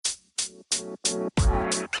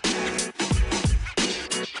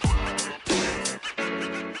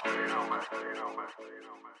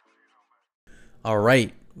All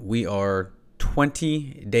right, we are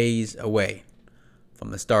 20 days away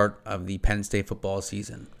from the start of the Penn State football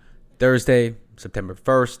season. Thursday, September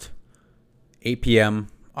 1st, 8 p.m.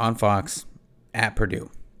 on Fox at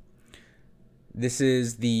Purdue. This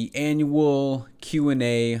is the annual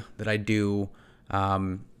Q&A that I do.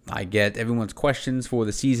 I get everyone's questions for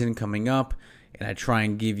the season coming up, and I try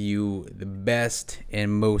and give you the best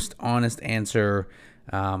and most honest answer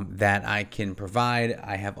that I can provide.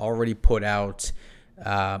 I have already put out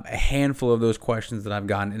a handful of those questions that I've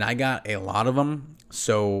gotten, and I got a lot of them,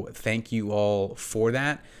 so thank you all for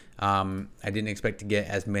that. I didn't expect to get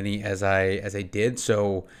as many as I did,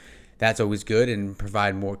 so that's always good and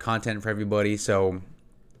provide more content for everybody, so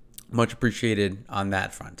much appreciated on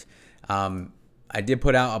that front. I did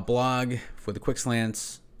put out a blog for the Quick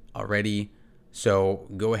Slants already, so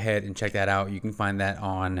go ahead and check that out. You can find that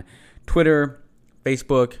on Twitter,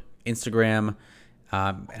 Facebook, Instagram,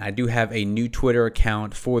 and I do have a new Twitter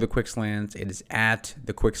account for the Quick Slants. It is at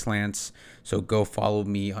the Quick Slants, so go follow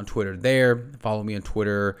me on Twitter there. Follow me on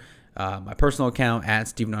Twitter, my personal account at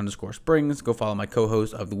Steven_Springs. Go follow my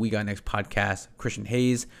co-host of the We Got Next podcast, Christian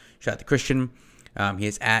Hayes. Shout out to Christian. He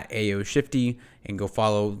is at AO Shifty, and go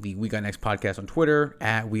follow the We Got Next podcast on Twitter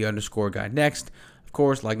at We_Got Next. Of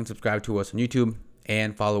course, like and subscribe to us on YouTube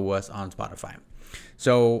and follow us on Spotify.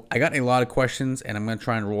 So I got a lot of questions, and I'm going to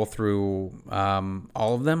try and roll through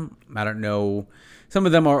all of them. I don't know. Some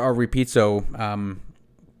of them are repeats, so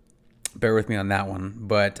bear with me on that one.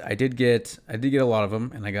 But I did get a lot of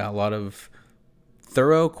them, and I got a lot of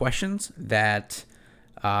thorough questions that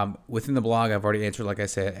within the blog I've already answered, like I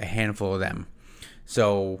said, a handful of them.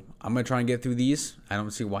 So I'm going to try and get through these. I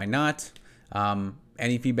don't see why not.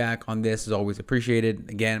 Any feedback on this is always appreciated.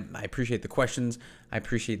 Again, I appreciate the questions. I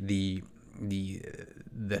appreciate the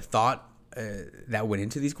thought that went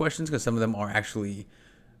into these questions, because some of them are actually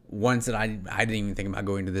ones that I didn't even think about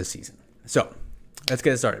going to this season. So let's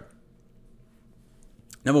get it started.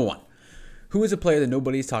 Number one, who is a player that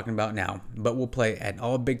nobody's talking about now, but will play at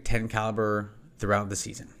all Big Ten caliber throughout the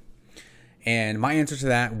season? And my answer to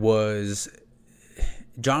that was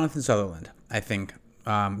Jonathan Sutherland. I think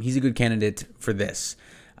he's a good candidate for this.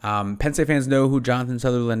 Penn State fans know who Jonathan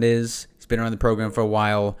Sutherland is. He's been around the program for a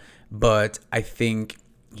while, but I think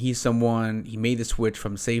he's someone, he made the switch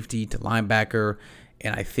from safety to linebacker,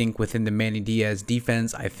 and I think within the Manny Diaz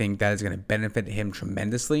defense, I think that is going to benefit him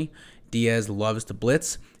tremendously. Diaz loves to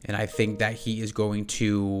blitz, and I think that he is going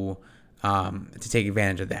to take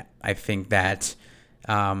advantage of that. I think that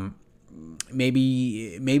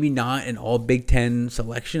maybe not an all Big Ten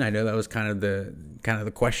selection. I know that was kind of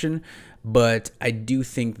the question, but I do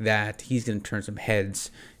think that he's going to turn some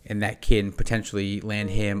heads, and that can potentially land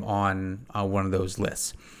him on one of those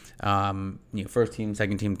lists. First team,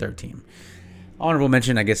 second team, third team. Honorable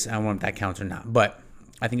mention, I guess I don't know if that counts or not, but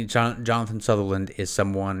I think Jonathan Sutherland is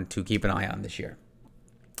someone to keep an eye on this year.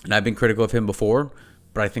 And I've been critical of him before,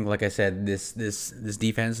 but I think, like I said, this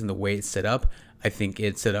defense and the way it's set up, I think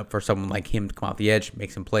it's set up for someone like him to come off the edge,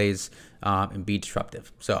 make some plays, and be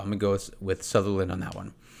disruptive. So I'm going to go with Sutherland on that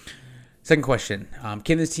one. Second question,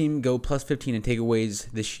 can this team go plus 15 in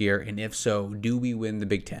takeaways this year? And if so, do we win the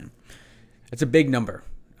Big Ten? It's a big number,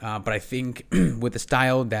 but I think with the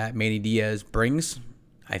style that Manny Diaz brings,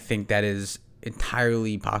 I think that is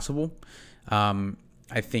entirely possible.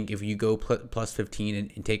 I think if you go plus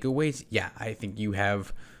 15 in takeaways, yeah, I think you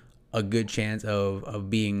have a good chance of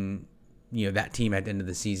being, that team at the end of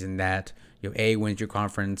the season that, A, wins your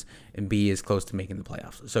conference, and B, is close to making the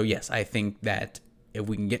playoffs. So yes, I think that if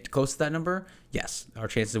we can get close to that number, yes, our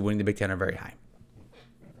chances of winning the Big Ten are very high.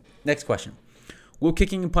 Next question. Will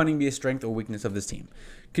kicking and punting be a strength or weakness of this team?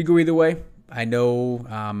 Could go either way. I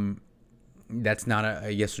know that's not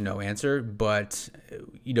a yes or no answer, but,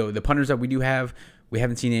 the punters that we do have, we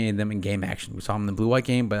haven't seen any of them in game action. We saw them in the blue-white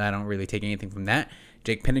game, but I don't really take anything from that.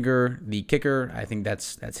 Jake Pinniger, the kicker, I think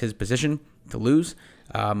that's his position to lose.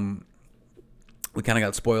 We kind of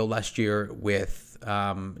got spoiled last year with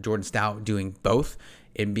Jordan Stout doing both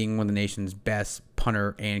and being one of the nation's best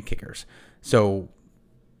punter and kickers. So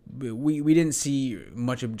we didn't see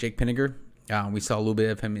much of Jake Pinniger. We saw a little bit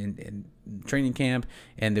of him in training camp,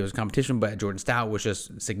 and there was competition, but Jordan Stout was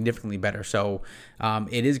just significantly better. So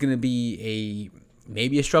it is going to be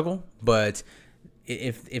maybe a struggle, but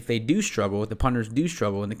if they do struggle, if the punters do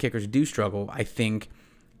struggle and the kickers do struggle, I think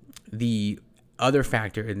the other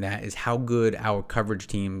factor in that is how good our coverage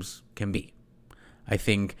teams can be. I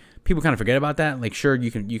think people kind of forget about that. Like, sure, you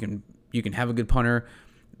can have a good punter,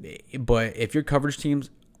 but if your coverage teams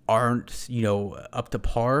aren't, up to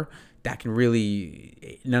par, that can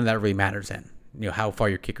really, none of that really matters then. How far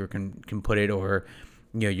your kicker can put it, or,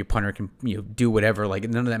 your punter can, do whatever. Like,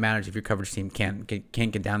 none of that matters if your coverage team can't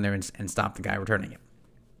get down there and stop the guy returning it.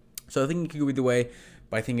 So I think it could go either way,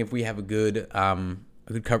 but I think if we have a good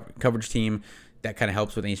coverage team, that kind of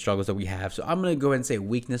helps with any struggles that we have. So I'm going to go ahead and say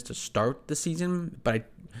weakness to start the season, but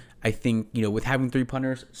I think, with having 3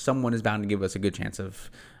 punters, someone is bound to give us a good chance of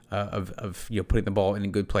putting the ball in a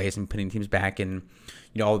good place and putting teams back, and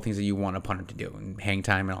all the things that you want a punter to do, and hang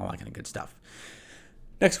time and all that kind of good stuff.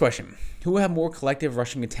 Next question: who will have more collective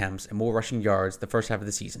rushing attempts and more rushing yards the first half of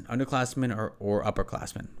the season, underclassmen or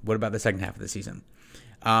upperclassmen? What about the second half of the season?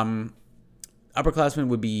 Upperclassmen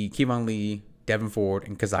would be Kevon Lee, Devin Ford,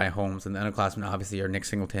 and Keziah Holmes, and the underclassmen obviously are Nick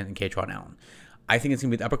Singleton and Kaytron Allen. I think it's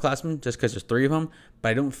going to be the upperclassmen just because there's 3 of them, but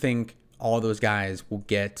I don't think all those guys will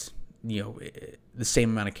get the same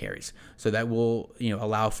amount of carries. So that will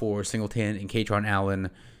allow for Singleton and Kaytron Allen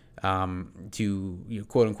to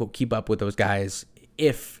quote unquote keep up with those guys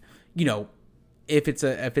if it's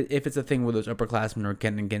a thing where those upperclassmen are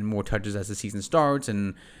getting more touches as the season starts,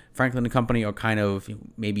 and Franklin and company are kind of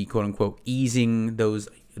maybe quote unquote easing those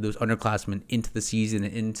underclassmen into the season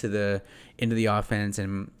and into the offense.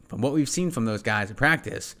 And from what we've seen from those guys in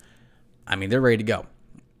practice, I mean, they're ready to go.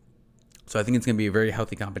 So I think it's going to be a very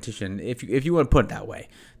healthy competition, if you want to put it that way.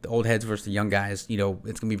 The old heads versus the young guys, it's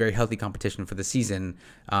going to be a very healthy competition for the season.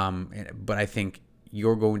 But I think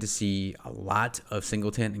you're going to see a lot of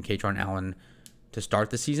Singleton and Kaytron Allen to start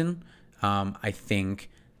the season. I think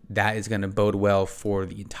that is going to bode well for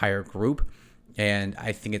the entire group, and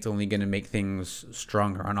I think it's only going to make things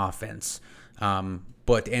stronger on offense.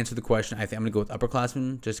 But to answer the question, I think I'm going to go with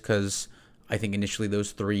upperclassmen, just because I think initially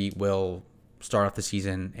those 3 will start off the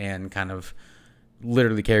season and kind of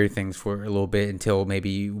literally carry things for a little bit until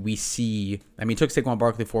maybe we see. I mean, it took Saquon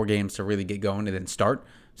Barkley 4 games to really get going and then start.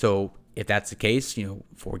 So if that's the case,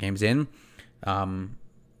 4 games in,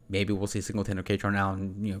 maybe we'll see Singleton or Kaytron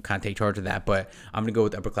Allen, kind of take charge of that. But I'm going to go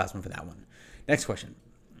with the upperclassmen for that one. Next question: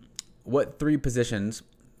 what 3 positions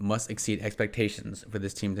must exceed expectations for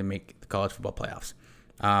this team to make the college football playoffs?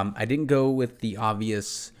 I didn't go with the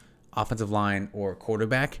obvious offensive line or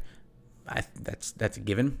quarterback. That's a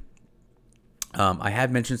given. I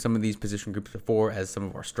have mentioned some of these position groups before as some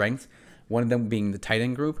of our strengths. One of them being the tight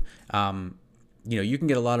end group. You can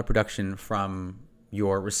get a lot of production from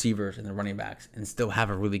your receivers and the running backs and still have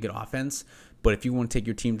a really good offense. But if you want to take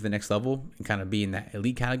your team to the next level and kind of be in that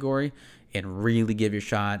elite category and really give your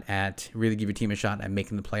team a shot at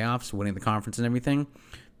making the playoffs, winning the conference and everything,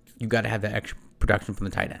 you got to have that extra production from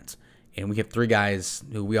the tight ends. And we have 3 guys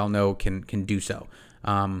who we all know can do so.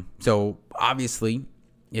 So obviously,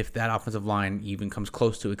 if that offensive line even comes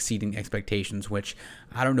close to exceeding expectations, which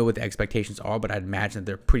I don't know what the expectations are, but I'd imagine that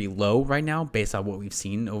they're pretty low right now based on what we've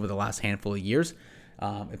seen over the last handful of years.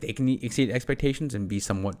 If they can exceed expectations and be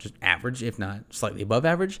somewhat just average, if not slightly above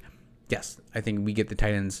average, yes, I think we get the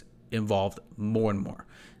tight ends involved more and more.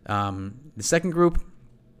 The second group,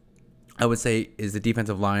 I would say, is the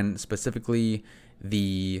defensive line, specifically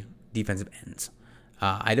the defensive ends.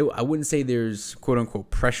 I wouldn't say there's quote unquote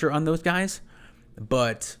pressure on those guys,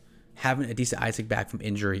 but having Adisa Isaac back from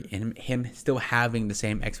injury and him still having the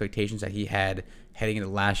same expectations that he had heading into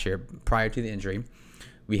last year prior to the injury,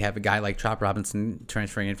 we have a guy like Chop Robinson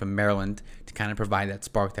transferring in from Maryland to kind of provide that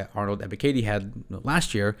spark that Arnold Ebiketie had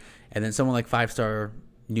last year, and then someone like 5-star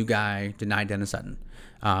new guy Denai Dennis Sutton.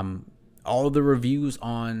 All of the reviews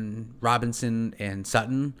on Robinson and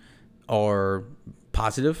Sutton are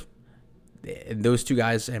positive. And those 2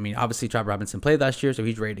 guys, I mean, obviously Chop Robinson played last year, so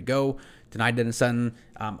he's ready to go. Denai Dennis Sutton,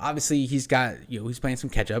 obviously he's got, he's playing some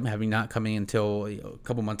catch up, having not coming until a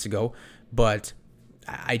couple months ago, but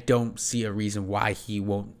I don't see a reason why he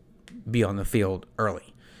won't be on the field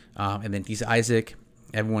early. And then Adisa Isaac,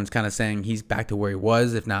 everyone's kind of saying he's back to where he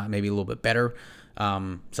was, if not maybe a little bit better.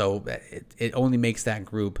 So it only makes that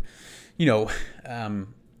group,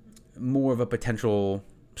 more of a potential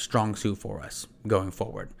strong suit for us going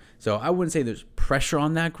forward. So I wouldn't say there's pressure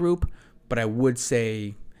on that group, but I would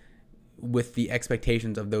say with the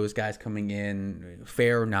expectations of those guys coming in,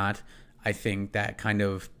 fair or not, I think that kind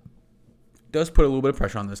of does put a little bit of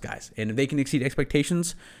pressure on those guys. And if they can exceed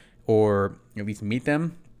expectations or at least meet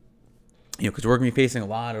them, because we're going to be facing a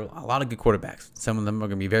lot of good quarterbacks. Some of them are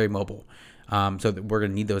going to be very mobile. So that we're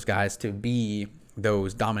going to need those guys to be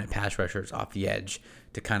those dominant pass rushers off the edge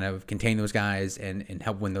to kind of contain those guys and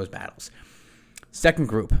help win those battles. Second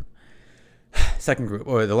group,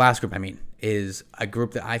 or the last group, is a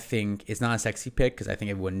group that I think is not a sexy pick because I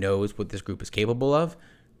think everyone knows what this group is capable of,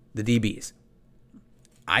 the DBs.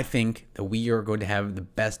 I think that we are going to have the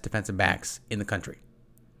best defensive backs in the country.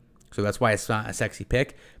 So that's why it's not a sexy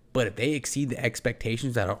pick. But if they exceed the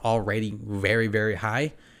expectations that are already very, very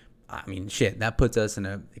high, I mean, shit, that puts us in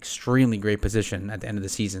an extremely great position at the end of the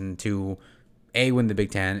season to A, win the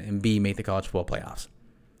Big Ten, and B, make the college football playoffs.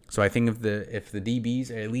 So I think if the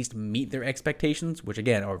DBs at least meet their expectations, which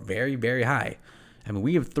again are very, very high, I mean,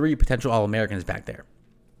 we have 3 potential All-Americans back there.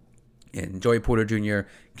 And Joey Porter Jr.,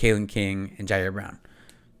 Kalen King, and Jair Brown.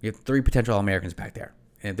 We have 3 potential All-Americans back there.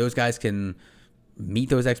 And if those guys can meet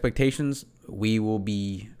those expectations, we will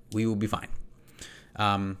be fine.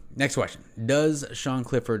 Next question. Does Sean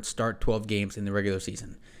Clifford start 12 games in the regular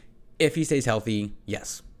season? If he stays healthy,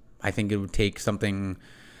 yes. I think it would take something,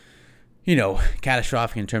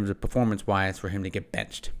 catastrophic in terms of performance-wise for him to get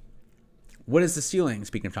benched. What is the ceiling,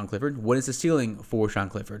 speaking of Sean Clifford, what is the ceiling for Sean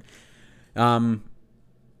Clifford?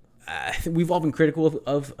 We've all been critical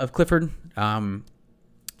of Clifford.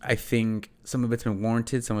 I think some of it's been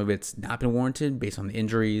warranted, some of it's not been warranted based on the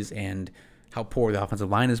injuries and how poor the offensive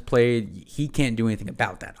line has played. He can't do anything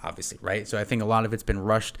about that, obviously, right? So I think a lot of it's been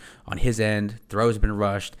rushed on his end. Throws been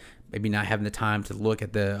rushed, maybe not having the time to look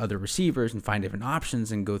at the other receivers and find different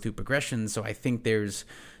options and go through progressions. So I think there's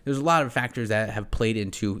a lot of factors that have played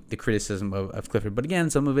into the criticism of Clifford. But again,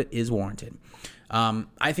 some of it is warranted.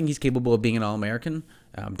 I think he's capable of being an All-American,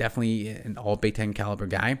 definitely an All-Big Ten caliber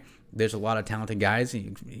guy. There's a lot of talented guys,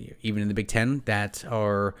 even in the Big Ten, that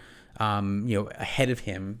are ahead of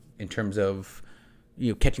him in terms of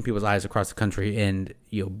catching people's eyes across the country and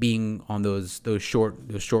being on those short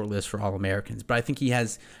lists for All Americans. But I think he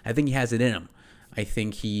has it in him. I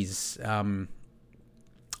think he's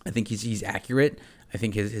accurate. I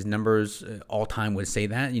think his numbers all time would say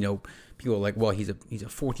that. People are like, well, he's a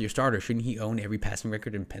 4th-year starter. Shouldn't he own every passing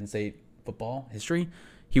record in Penn State football history?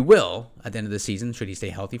 He will at the end of the season, should he stay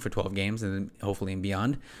healthy for 12 games and then hopefully and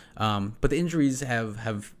beyond. But the injuries have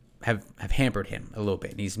hampered him a little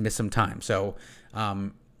bit, and he's missed some time. So,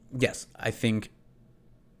 yes, I think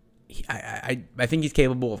I think he's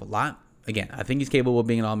capable of a lot. Again, I think he's capable of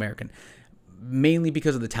being an All-American, mainly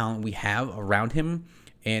because of the talent we have around him.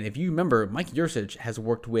 And if you remember, Mike Yurcich has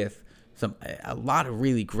worked with a lot of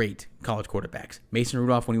really great college quarterbacks. Mason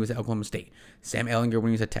Rudolph when he was at Oklahoma State, Sam Ehlinger when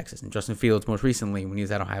he was at Texas, and Justin Fields most recently when he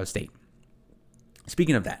was at Ohio State.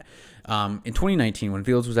 Speaking of that, in 2019 when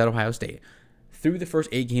Fields was at Ohio State, through the first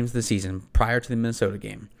 8 games of the season prior to the Minnesota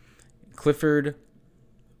game, Clifford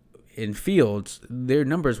and Fields, their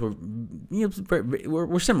numbers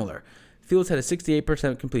were similar. Fields had a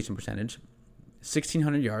 68% completion percentage,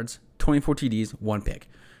 1,600 yards, 24 TDs, 1 pick.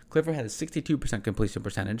 Clifford had a 62% completion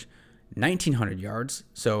percentage, 1,900 yards,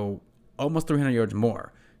 so almost 300 yards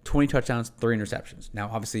more, 20 touchdowns, 3 interceptions. Now,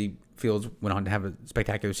 obviously, Fields went on to have a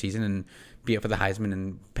spectacular season and be up for the Heisman,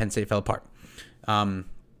 and Penn State fell apart.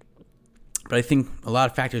 But I think a lot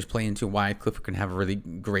of factors play into why Clifford can have a really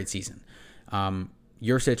great season.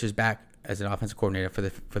 Yurcich is back as an offensive coordinator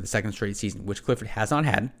for the second straight season, which Clifford has not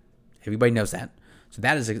had. Everybody knows that. So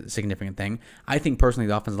that is a significant thing. I think personally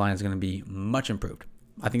the offensive line is going to be much improved.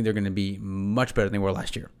 I think they're going to be much better than they were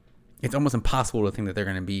last year. It's almost impossible to think that they're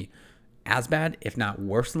going to be as bad, if not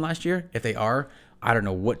worse than last year. If they are, I don't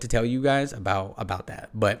know what to tell you guys about that.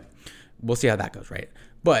 But we'll see how that goes, right?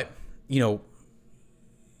 But,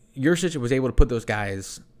 Yurcich was able to put those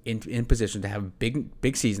guys in position to have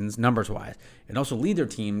big seasons, numbers-wise, and also lead their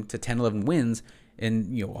team to 10, 11 wins.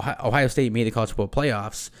 And, Ohio State made the college football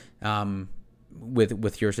playoffs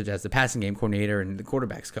with Yurcich as the passing game coordinator and the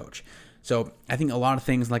quarterback's coach. So I think a lot of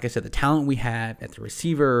things, like I said, the talent we have at the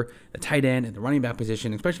receiver, the tight end, and the running back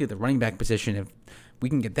position, especially at the running back position, if we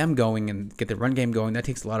can get them going and get the run game going, that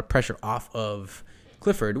takes a lot of pressure off of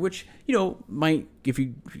Clifford, which, might, if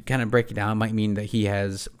you kind of break it down, might mean that he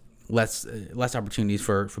has less opportunities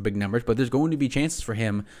for big numbers, but there's going to be chances for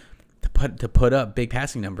him to put up big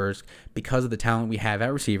passing numbers because of the talent we have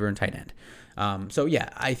at receiver and tight end. So yeah,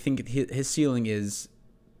 I think his ceiling is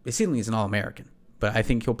an All-American, but I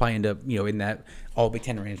think he'll probably end up in that All Big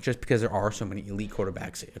Ten range just because there are so many elite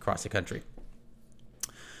quarterbacks across the country.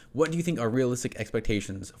 What do you think are realistic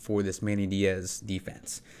expectations for this Manny Diaz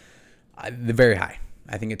defense? They're very high.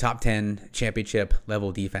 I think a top 10 championship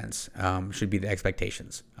level defense should be the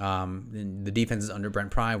expectations. The defenses under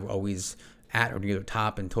Brent Pry were always at or near the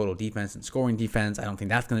top in total defense and scoring defense. I don't think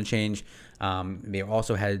that's going to change. They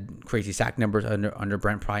also had crazy sack numbers under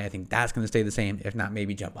Brent Pry. I think that's going to stay the same, if not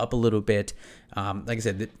maybe jump up a little bit. Like I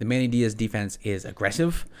said, the Manny Diaz defense is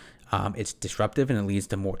aggressive. It's disruptive and it leads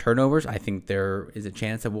to more turnovers. I think there is a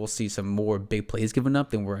chance that we'll see some more big plays given up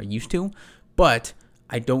than we're used to. But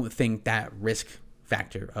I don't think that risk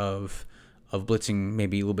factor of blitzing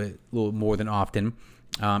maybe a little more than often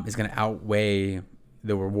is going to outweigh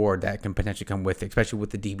the reward that can potentially come with it, especially with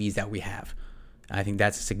the DBs that we have. I think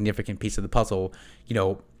that's a significant piece of the puzzle.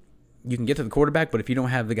 You can get to the quarterback, but if you don't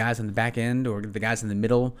have the guys on the back end or the guys in the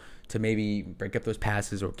middle to maybe break up those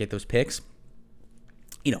passes or get those picks,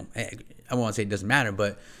 I won't say it doesn't matter,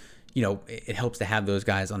 but it helps to have those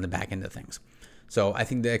guys on the back end of things. So I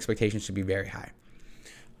think the expectations should be very high.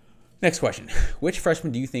 Next question. Which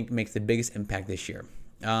freshman do you think makes the biggest impact this year?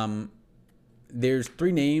 There's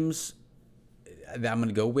 3 names that I'm going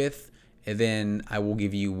to go with, and then I will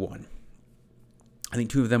give you one. I think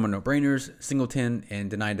 2 of them are no-brainers, Singleton and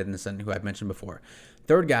Denai Dennison, who I've mentioned before.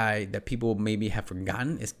 Third guy that people maybe have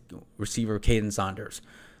forgotten is receiver Caden Saunders.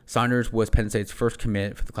 Saunders was Penn State's first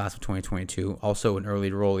commit for the class of 2022, also an early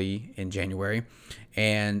enrollee in January.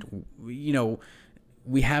 And,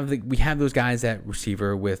 we have those guys at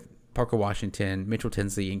receiver with Parker Washington, Mitchell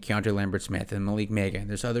Tinsley, and Keandre Lambert-Smith, and Malik Megan.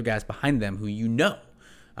 There's other guys behind them who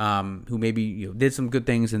who maybe did some good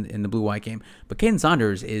things in the blue-white game. But Caden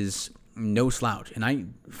Saunders is no slouch, and I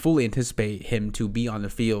fully anticipate him to be on the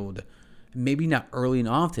field, maybe not early and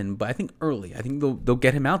often, but I think early. I think they'll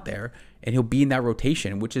get him out there, and he'll be in that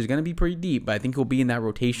rotation, which is going to be pretty deep, but I think he'll be in that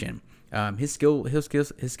rotation. His skill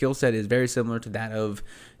set is very similar to that of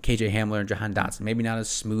KJ Hamler and Jahan Dotson. Maybe not as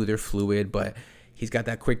smooth or fluid, but he's got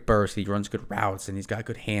that quick burst. He runs good routes, and he's got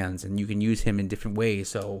good hands, and you can use him in different ways.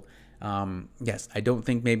 So, yes, I don't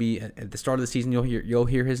think maybe at the start of the season you'll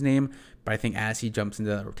hear his name, but I think as he jumps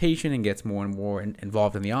into that rotation and gets more and more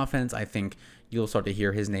involved in the offense, I think you'll start to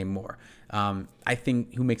hear his name more. I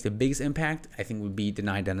think who makes the biggest impact, I think, would be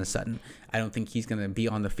Denai Dennis-Sutton. I don't think he's going to be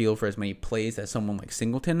on the field for as many plays as someone like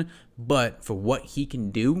Singleton, but for what he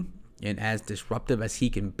can do and as disruptive as he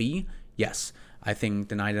can be, yes, I think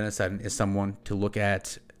Denai Dennis-Sutton is someone to look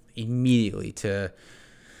at immediately to...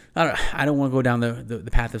 I don't want to go down the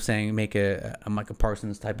path of saying make a Micah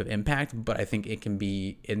Parsons type of impact, but I think it can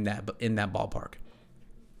be in that ballpark.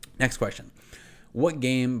 Next question. What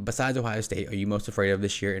game besides Ohio State are you most afraid of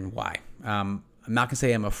this year, and why? I'm not going to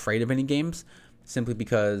say I'm afraid of any games, simply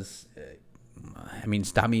because,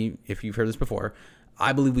 stop me if you've heard this before,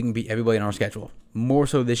 I believe we can beat everybody on our schedule, more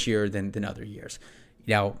so this year than other years.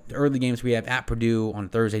 The early games we have at Purdue on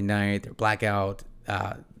Thursday night, they're blackout.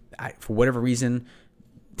 For whatever reason,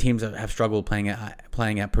 teams have struggled playing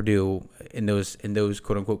at Purdue in those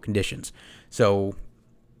quote unquote conditions. So,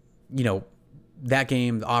 that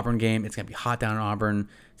game, the Auburn game, it's gonna be hot down in Auburn.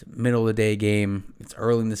 It's a middle of the day game. It's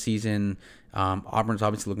early in the season. Auburn's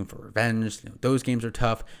obviously looking for revenge. Those games are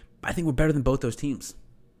tough. But I think we're better than both those teams.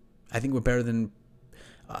 I think we're better than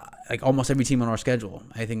almost every team on our schedule.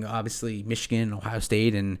 I think obviously Michigan, Ohio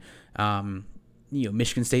State, and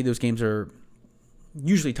Michigan State. Those games are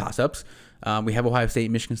usually toss-ups. We have Ohio State,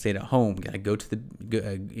 Michigan State at home. Got to go to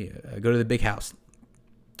the big house.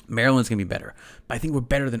 Maryland's gonna be better, but I think we're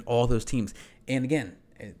better than all those teams. And again,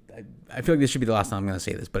 I feel like this should be the last time I'm gonna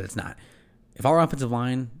say this, but it's not. If our offensive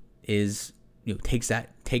line takes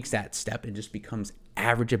that step and just becomes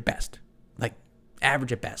average at best,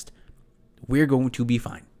 we're going to be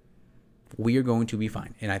fine. We are going to be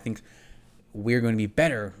fine, and I think we're going to be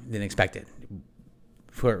better than expected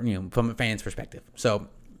from a fan's perspective. So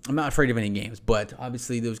I'm not afraid of any games, but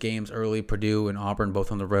obviously those games early, Purdue and Auburn,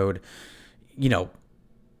 both on the road, they're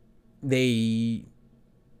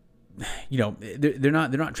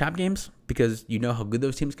not trap games, because how good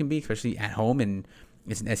those teams can be, especially at home, and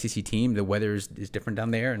it's an SEC team. The weather is different down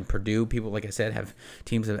there, and Purdue, people, like I said, have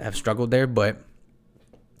teams that have struggled there. But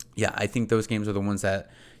yeah, I think those games are the ones that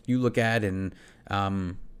you look at and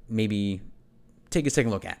maybe take a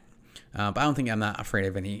second look at. But I'm not afraid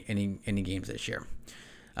of any games this year.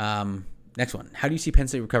 Next one. How do you see Penn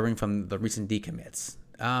State recovering from the recent decommits?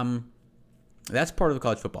 That's part of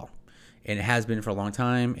college football, and it has been for a long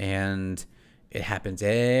time, and it happens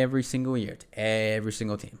every single year to every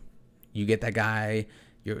single team. You get that guy,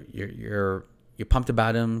 you're pumped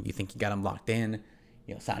about him, you think you got him locked in.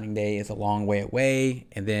 Signing day is a long way away,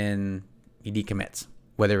 and then he decommits.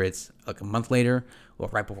 Whether it's like a month later or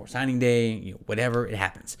right before signing day, whatever, it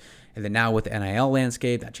happens. And then now with the NIL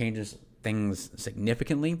landscape, that changes things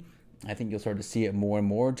significantly. I think you'll start to see it more and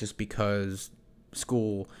more, just because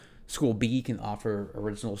School B can offer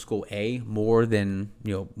original School A more than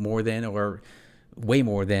or way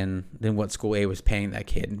more than what School A was paying that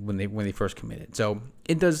kid when they first committed. So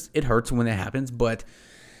it hurts when that happens, but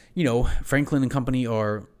Franklin and company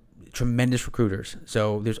are tremendous recruiters.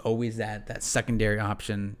 So there's always that secondary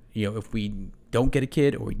option, if we don't get a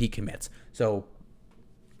kid or he decommits. So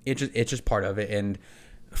it's just part of it. And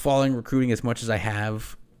following recruiting as much as I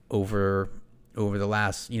have over the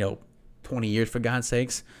last 20 years, for God's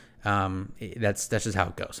sakes, That's just how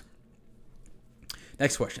it goes.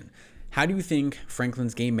 Next question. How do you think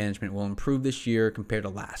Franklin's game management will improve this year compared to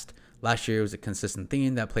last? Last year was a consistent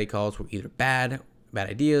theme that play calls were either bad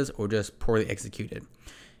ideas, or just poorly executed.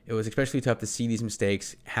 It was especially tough to see these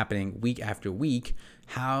mistakes happening week after week.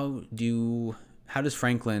 How does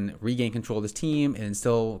Franklin regain control of his team and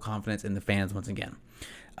instill confidence in the fans once again?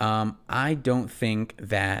 I don't think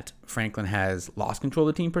that Franklin has lost control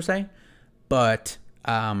of the team per se, but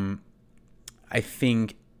I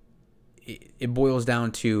think it boils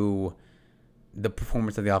down to the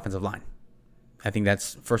performance of the offensive line. I think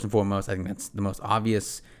that's first and foremost. I think that's the most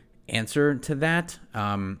obvious answer to that.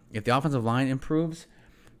 If the offensive line improves,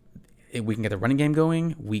 we can get the running game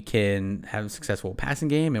going. We can have a successful passing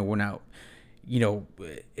game, and we're not,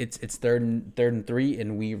 it's third and 3,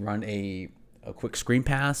 and we run a quick screen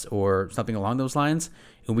pass or something along those lines,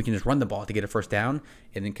 and we can just run the ball to get a first down,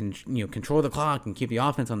 and then control the clock and keep the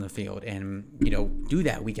offense on the field, and do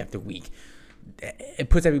that week after week. It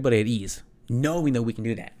puts everybody at ease, knowing that we can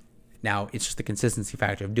do that. Now it's just the consistency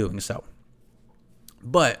factor of doing so.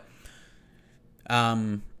 But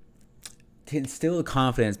to instill the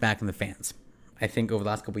confidence back in the fans, I think over the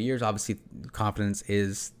last couple of years, obviously confidence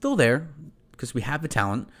is still there because we have the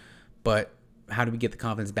talent, but how do we get the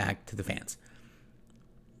confidence back to the fans?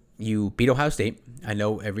 You beat Ohio State. I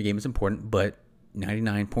know every game is important, but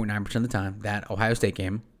 99.9% of the time, that Ohio State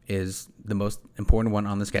game is the most important one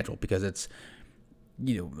on the schedule because it's,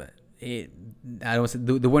 the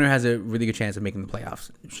winner has a really good chance of making the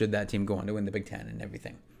playoffs should that team go on to win the Big Ten and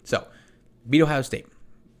everything. So, beat Ohio State,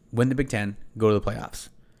 win the Big Ten, go to the playoffs.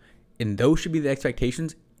 And those should be the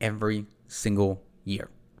expectations every single year.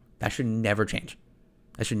 That should never change.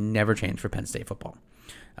 That should never change for Penn State football.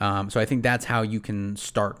 So I think that's how you can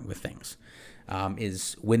start with things,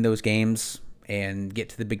 is win those games and get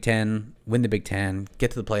to the Big Ten, win the Big Ten, get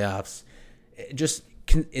to the playoffs.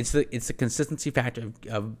 It's the consistency factor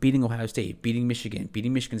of beating Ohio State, beating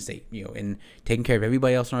Michigan State, and taking care of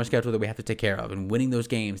everybody else on our schedule that we have to take care of, and winning those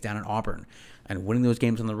games down at Auburn, and winning those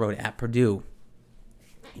games on the road at Purdue.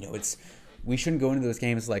 We shouldn't go into those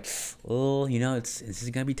games like, this is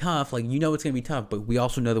gonna be tough. Like it's gonna be tough, but we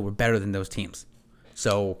also know that we're better than those teams.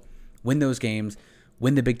 So win those games,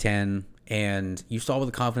 win the Big Ten, and you saw what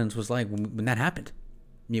the confidence was like when that happened.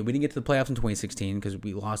 We didn't get to the playoffs in 2016 because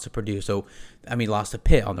we lost to Purdue. Lost to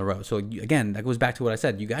Pitt on the road. So again, that goes back to what I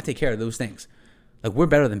said. You got to take care of those things. Like we're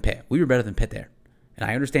better than Pitt. We were better than Pitt there. And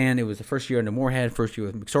I understand it was the first year under Moorhead, first year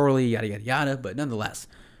with McSorley, yada, yada, yada. But nonetheless,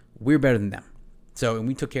 we're better than them. So, and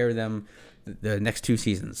we took care of them the next 2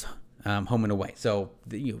 seasons, home and away. So,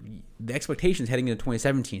 the expectations heading into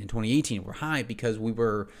 2017 and 2018 were high because we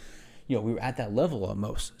were at that level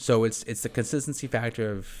almost. So it's the consistency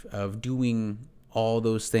factor of doing all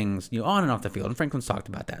those things, on and off the field. And Franklin's talked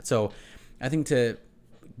about that. So I think to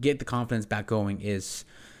get the confidence back going is,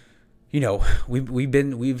 we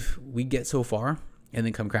get so far and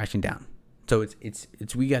then come crashing down. So it's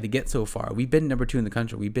we got to get so far. We've been number 2 in the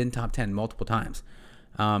country. We've been top 10 multiple times.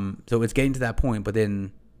 So it's getting to that point, but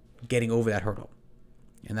then getting over that hurdle.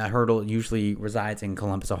 And that hurdle usually resides in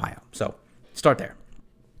Columbus, Ohio. So start there.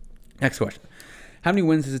 Next question. How many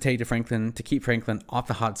wins does it take to keep Franklin off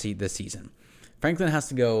the hot seat this season? Franklin has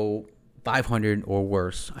to go 500 or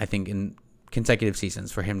worse, I think, in consecutive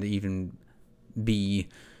seasons for him to even be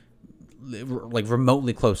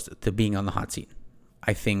remotely close to being on the hot seat.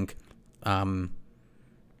 I think how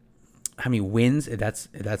many wins, that's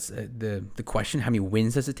the question. How many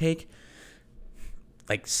wins does it take?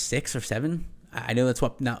 Like 6 or 7? I know that's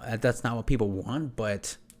not what people want,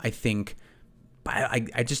 but I think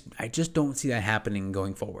I just don't see that happening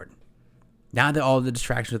going forward. Now that all the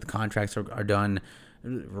distractions with the contracts are done,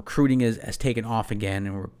 recruiting has taken off again,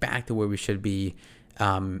 and we're back to where we should be.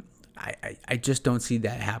 I just don't see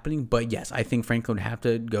that happening. But yes, I think Franklin would have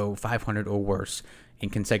to go 500 or worse in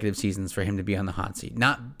consecutive seasons for him to be on the hot seat.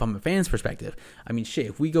 Not from a fan's perspective. I mean, shit,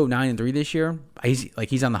 if we go 9-3 this year,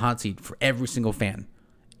 he's on the hot seat for every single fan.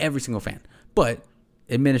 But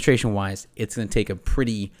administration-wise, it's going to take a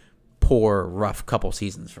pretty poor, rough couple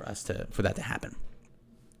seasons for that to happen.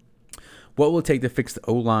 What will it take to fix the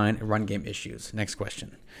O-line and run game issues? Next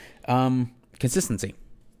question. Consistency.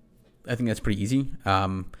 I think that's pretty easy.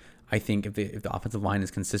 I think if the offensive line is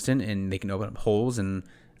consistent and they can open up holes and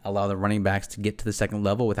allow the running backs to get to the second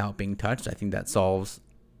level without being touched, I think that solves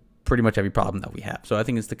pretty much every problem that we have. So I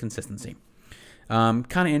think it's the consistency. Kind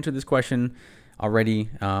of answered this question already.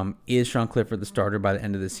 Is Sean Clifford the starter by the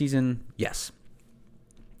end of the season? Yes.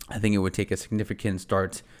 I think it would take a significant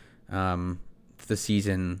start the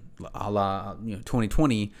season a la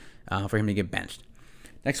 2020 for him to get benched.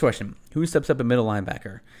 Next question. Who steps up a middle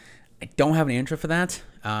linebacker? I don't have an answer for that.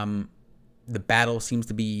 The battle seems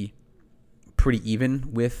to be pretty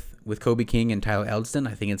even with Kobe King and Tyler Elston.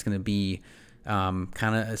 I think it's going to be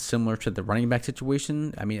kind of similar to the running back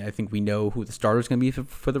situation. I mean, I think we know who the starter is going to be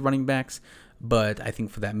for the running backs, but I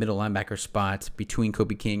think for that middle linebacker spot between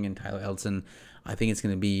Kobe King and Tyler Elston, I think it's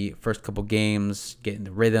going to be first couple games, get in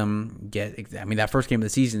the rhythm, that first game of the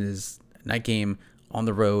season is a night game on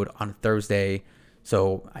the road on a Thursday.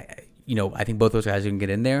 So, I think both those guys can get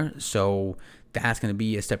in there. So that's going to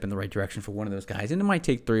be a step in the right direction for one of those guys. And it might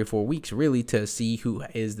take 3 or 4 weeks, really, to see who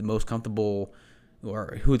is the most comfortable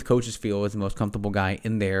or who the coaches feel is the most comfortable guy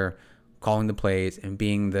in there calling the plays and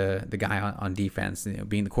being the guy on defense,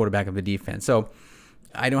 being the quarterback of the defense. So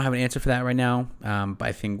I don't have an answer for that right now, but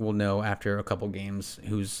I think we'll know after a couple games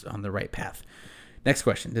who's on the right path. Next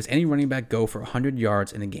question. Does any running back go for 100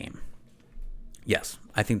 yards in a game? Yes.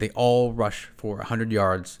 I think they all rush for 100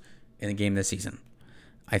 yards in a game this season.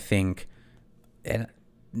 I think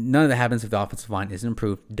none of that happens if the offensive line isn't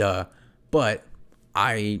improved, but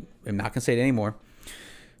I am not going to say it anymore.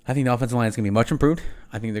 I think the offensive line is going to be much improved.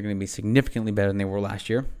 I think they're going to be significantly better than they were last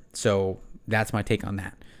year. So that's my take on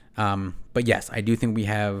that. But yes, I do think we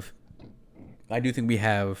have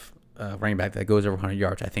a running back that goes over 100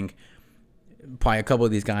 yards. I think probably a couple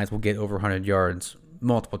of these guys will get over 100 yards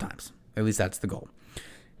multiple times. At least that's the goal.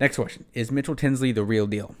 Next question. Is Mitchell Tinsley the real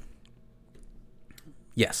deal?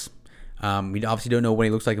 Yes. We obviously don't know what he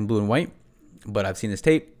looks like in blue and white, but I've seen his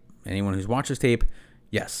tape. Anyone who's watched his tape,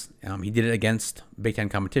 yes. He did it against Big Ten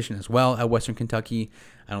competition as well at Western Kentucky.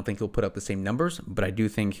 I don't think he'll put up the same numbers, but I do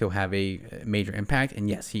think he'll have a major impact. And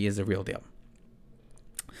yes, he is the real deal.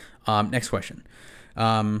 Next question.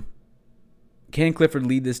 Can Clifford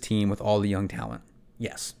lead this team with all the young talent?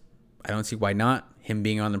 Yes. I don't see why not. Him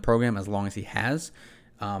being on the program as long as he has.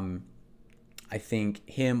 I think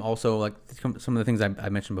him also, like some of the things I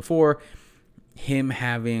mentioned before, him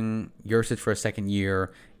having Yurcich for a second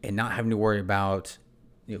year and not having to worry about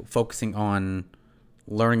focusing on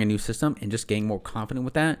learning a new system and just getting more confident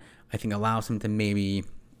with that, I think allows him to maybe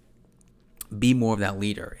be more of that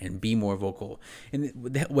leader and be more vocal. And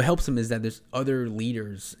what helps him is that there's other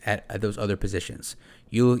leaders at those other positions.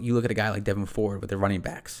 You look at a guy like Devin Ford with the running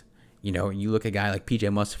backs. You look at a guy like P.J.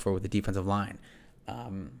 Mustipher with the defensive line.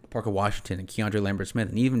 Parker Washington and Keandre Lambert-Smith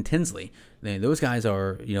and even Tinsley. Those guys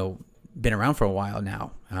are, been around for a while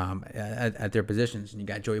now at their positions. And you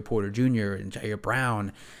got Joey Porter Jr. and Jair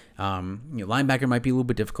Brown. Linebacker might be a little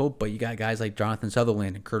bit difficult, but you got guys like Jonathan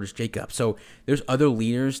Sutherland and Curtis Jacobs. So there's other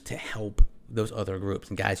leaders to help those other groups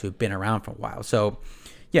and guys who have been around for a while. So,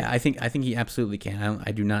 yeah, I think he absolutely can.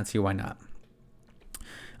 I do not see why not.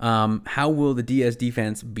 How will the DS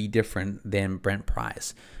defense be different than Brent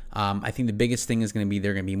Pry's? I think the biggest thing is going to be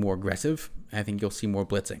they're going to be more aggressive. I think you'll see more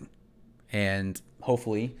blitzing. And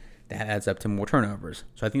hopefully that adds up to more turnovers.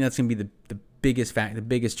 So I think that's going to be the biggest the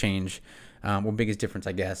biggest change, or biggest difference,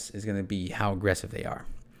 I guess, is going to be how aggressive they are.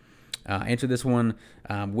 Answer this one.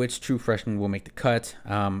 Which true freshman will make the cut,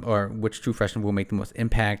 or which true freshman will make the most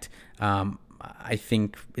impact? I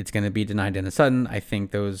think it's going to be Denai Dennis Sutton. I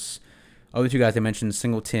think those other two guys I mentioned,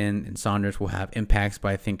 Singleton and Saunders, will have impacts,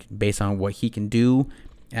 but I think based on what he can do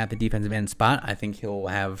at the defensive end spot, I think he'll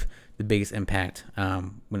have the biggest impact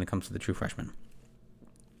when it comes to the true freshman.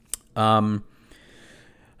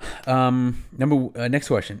 Next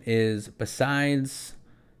question is, besides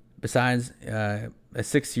a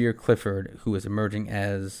 6-year Clifford who is emerging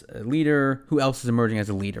as a leader, who else is emerging as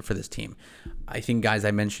a leader for this team? I think guys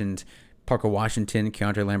I mentioned, Parker Washington,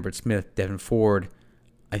 Keandre Lambert-Smith, Devin Ford,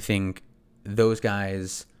 I think those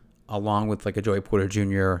guys, along with like a Joey Porter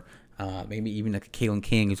Jr., maybe even like a Kalen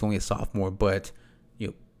King, who's only a sophomore, but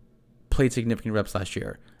played significant reps last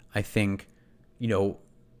year. I think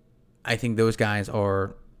those guys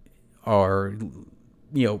are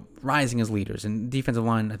rising as leaders. And defensive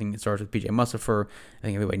line, I think it starts with P.J. Mustipher. I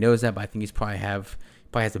think everybody knows that, but I think he's probably has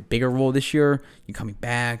a bigger role this year. You're coming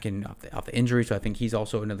back and off the injury, so I think he's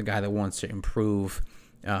also another guy that wants to improve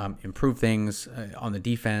things on the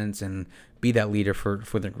defense and be that leader for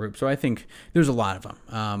the group. So I think there's a lot of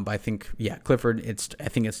them. But I think, Clifford, I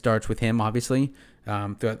think it starts with him, obviously,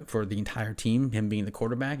 for the entire team, him being the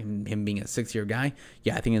quarterback and him being a 6-year guy.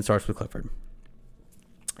 Yeah, I think it starts with Clifford.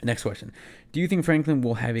 Next question. Do you think Franklin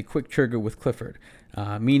will have a quick trigger with Clifford?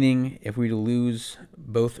 Meaning, if we lose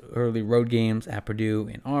both early road games at Purdue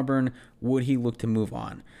and Auburn, would he look to move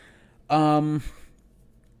on?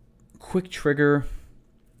 Quick trigger,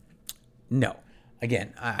 no.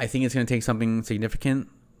 Again, I think it's going to take something significant,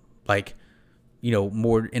 like,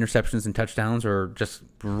 more interceptions and touchdowns or just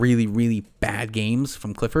really, really bad games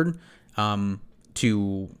from Clifford.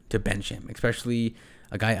 to bench him, especially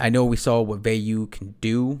a guy. I know we saw what Vayu can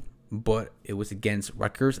do, but it was against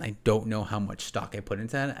Rutgers. I don't know how much stock I put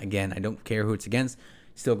into that. Again, I don't care who it's against.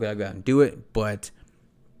 Still gotta go out and do it. But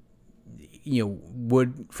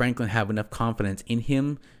would Franklin have enough confidence in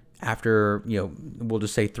him after we'll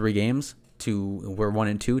just say 3 games we're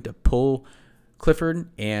 1-2 to pull Clifford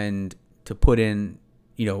and to put in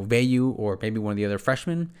Vayu or maybe one of the other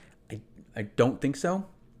freshmen? I don't think so.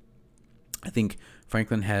 I think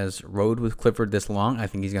Franklin has rode with Clifford this long. I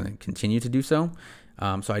think he's going to continue to do so.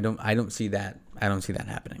 So I don't see that. I don't see that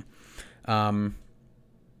happening.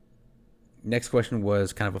 Next question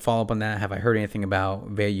was kind of a follow up on that. Have I heard anything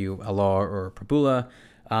about Vayu, Alar, or Prabula?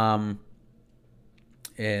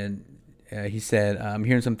 And he said, I'm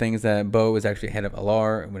hearing some things that Bo is actually ahead of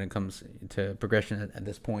Alar when it comes to progression at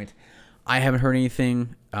this point. I haven't heard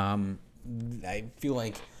anything. I feel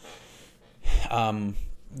like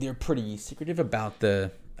they're pretty secretive about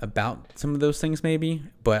some of those things maybe,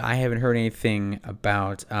 but I haven't heard anything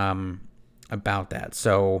about that.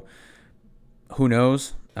 So who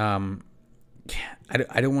knows? I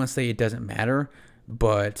don't want to say it doesn't matter,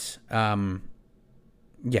 but I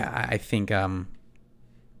think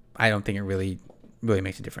I don't think it really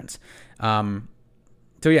makes a difference. Those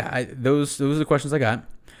are the questions I got.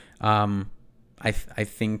 I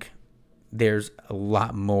think there's a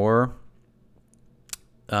lot more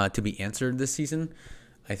to be answered this season.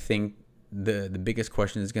 I think the biggest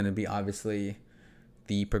question is going to be obviously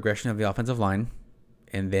the progression of the offensive line,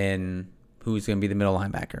 and then who's going to be the middle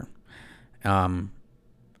linebacker.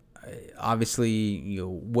 Obviously,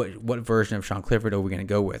 what version of Sean Clifford are we going to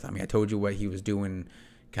go with? I mean, I told you what he was doing,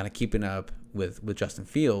 kind of keeping up with Justin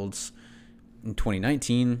Fields in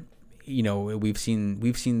 2019. We've seen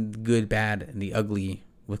the good, bad, and the ugly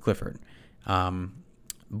with Clifford.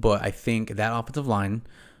 But I think that offensive line,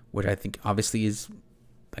 which I think obviously is,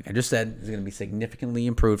 like I just said, is going to be significantly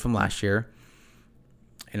improved from last year.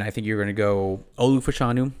 And I think you're going to go Olu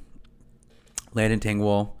Fashanu, Landon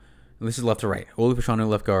Tangwall. And this is left to right. Olu Fashanu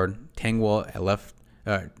left guard, Tangwall at left,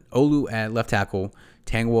 Olu at left tackle,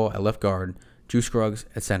 Tangwall at left guard, Drew Scruggs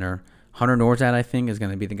at center. Hunter Norzad, I think, is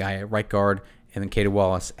going to be the guy at right guard, and then Caden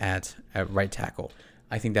Wallace at right tackle.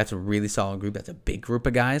 I think that's a really solid group. That's a big group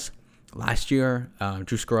of guys. Last year,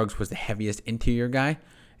 Drew Scruggs was the heaviest interior guy.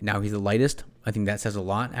 Now he's the lightest. I think that says a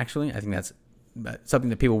lot, actually. I think that's something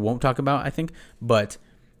that people won't talk about, I think. But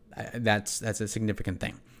that's a significant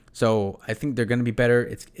thing. So I think they're going to be better.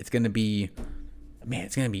 It's going to be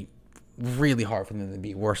really hard for them to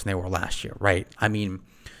be worse than they were last year, right? I mean,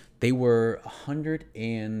 they were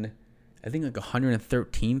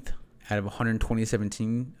 113th out of 127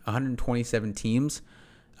 teams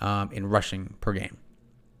in rushing per game.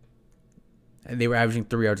 And they were averaging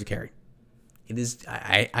 3 yards a carry. It is,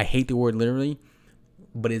 I hate the word literally,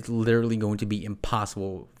 but it's literally going to be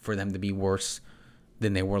impossible for them to be worse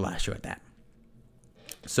than they were last year at that.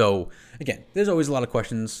 So, again, there's always a lot of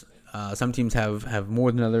questions. Some teams have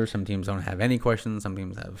more than others. Some teams don't have any questions. Some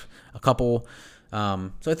teams have a couple.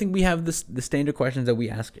 So I think we have the standard questions that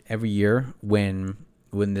we ask every year when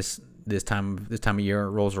this time of year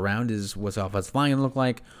rolls around is what's the offensive line gonna look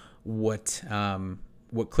like? What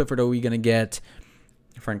Clifford are we gonna get?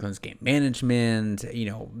 Franklin's game management,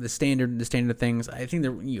 the standard things. I think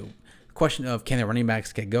the question of can the running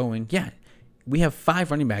backs get going? Yeah, we have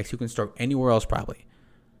 5 running backs who can start anywhere else probably.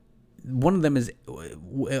 One of them is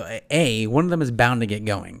bound to get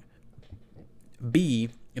going. B,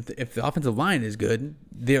 if the offensive line is good,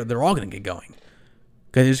 they're all going to get going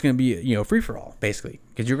because there's going to be free for all basically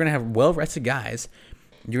because you're going to have well rested guys.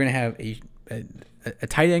 You're going to have a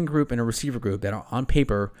tight end group and a receiver group that are on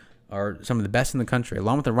paper are some of the best in the country,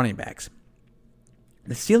 along with the running backs.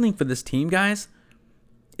 The ceiling for this team, guys,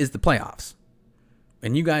 is the playoffs.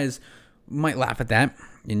 And you guys might laugh at that.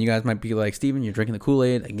 And you guys might be like, Steven, you're drinking the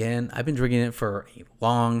Kool-Aid. Again, I've been drinking it for a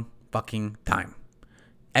long fucking time.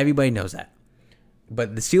 Everybody knows that.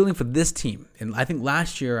 But the ceiling for this team, and I think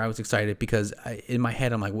last year I was excited because in my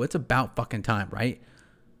head I'm like, well, it's about fucking time, right?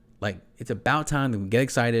 Like, it's about time that we get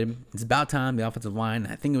excited. It's about time the offensive line.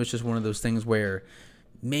 I think it was just one of those things where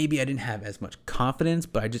maybe I didn't have as much confidence,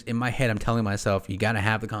 but I just, in my head, I'm telling myself, you got to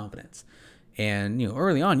have the confidence. And,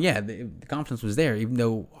 early on, yeah, the confidence was there, even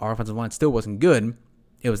though our offensive line still wasn't good,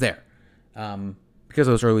 it was there because of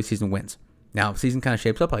those early season wins. Now, the season kind of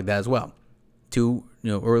shapes up like that as well. 2,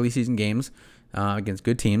 early season games against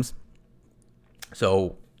good teams.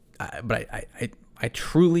 So, but I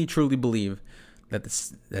truly, truly believe that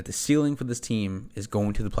the ceiling for this team is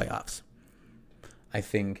going to the playoffs. I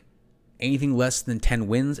think anything less than 10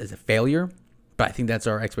 wins is a failure, but I think that's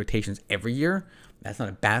our expectations every year. That's not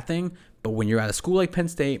a bad thing, But when you're at a school like Penn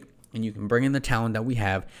State and you can bring in the talent that we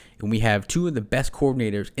have, and we have two of the best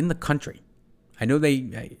coordinators in the country. I know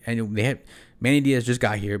they have Manny Diaz just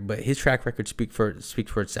got here, but his track record speaks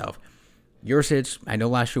for itself. Yurcich, I know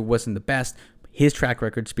last year wasn't the best, but his track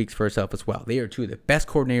record speaks for itself as well. They are two of the best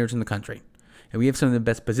coordinators in the country. And we have some of the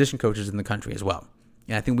best position coaches in the country as well.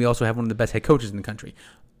 And I think we also have one of the best head coaches in the country.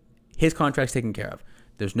 His contract's taken care of.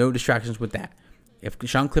 There's no distractions with that. If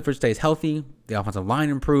Sean Clifford stays healthy, the offensive line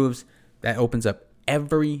improves, that opens up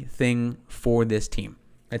everything for this team.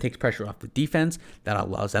 That takes pressure off the defense. That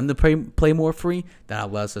allows them to play more free. That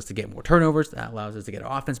allows us to get more turnovers. That allows us to get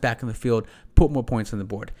our offense back in the field, put more points on the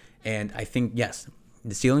board. And I think, yes,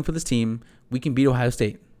 the ceiling for this team, we can beat Ohio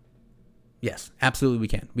State. Yes, absolutely we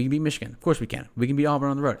can. We can beat Michigan. Of course we can. We can beat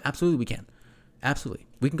Auburn on the road. Absolutely we can. Absolutely.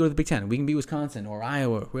 We can go to the Big Ten. We can beat Wisconsin or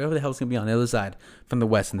Iowa, whoever the hell's going to be on the other side from the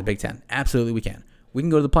West in the Big Ten. Absolutely we can. We can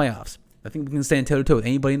go to the playoffs. I think we can stand toe-to-toe with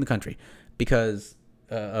anybody in the country because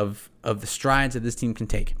of the strides that this team can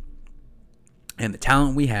take and the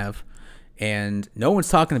talent we have. And no one's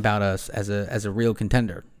talking about us as a real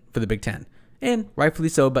contender for the Big Ten. And rightfully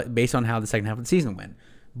so, but based on how the second half of the season went.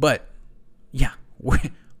 But, yeah,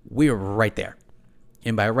 we're right there.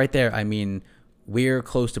 And by right there, I mean we're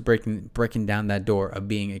close to breaking down that door of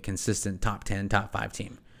being a consistent top 10, top 5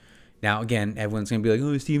 team. Now, again, everyone's going to be like,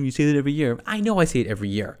 oh, Steven, you say that every year. I know I say it every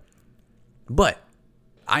year. But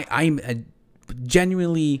I'm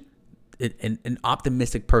genuinely an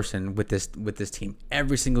optimistic person with this team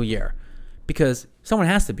every single year because someone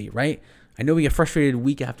has to be, right? I know we get frustrated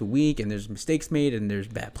week after week and there's mistakes made and there's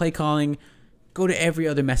bad play calling. Go to every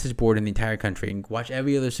other message board in the entire country and watch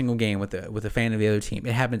every other single game with a fan of the other team.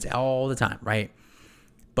 It happens all the time, right?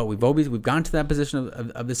 But we've gotten to that position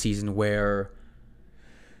of the season where,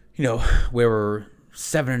 where we're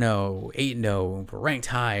 7-0, 8-0, we're ranked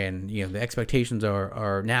high, and the expectations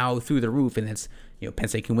are now through the roof, and it's Penn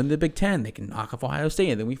State can win the Big Ten, they can knock off Ohio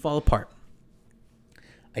State, and then we fall apart.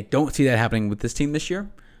 I don't see that happening with this team this year.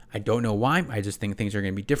 I don't know why. I just think things are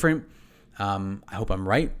going to be different. I hope I'm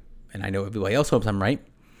right. And I know everybody else hopes I'm right.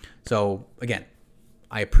 So, again,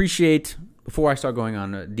 I appreciate, before I start going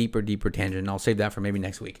on a deeper tangent, I'll save that for maybe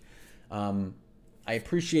next week. I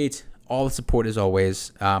appreciate all the support as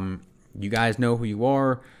always. You guys know who you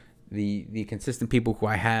are. The consistent people who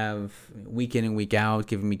I have week in and week out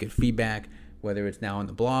giving me good feedback, whether it's now on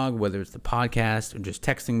the blog, whether it's the podcast, or just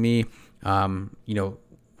texting me.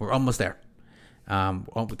 We're almost there.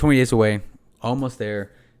 20 days away. Almost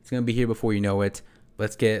there. It's going to be here before you know it.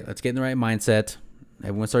 Let's get in the right mindset.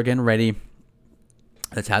 Everyone start getting ready.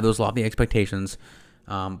 Let's have those lofty expectations.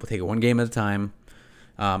 We'll take it one game at a time.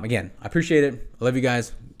 Again, I appreciate it. I love you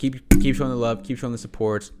guys. Keep showing the love. Keep showing the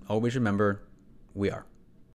support. Always remember, we are.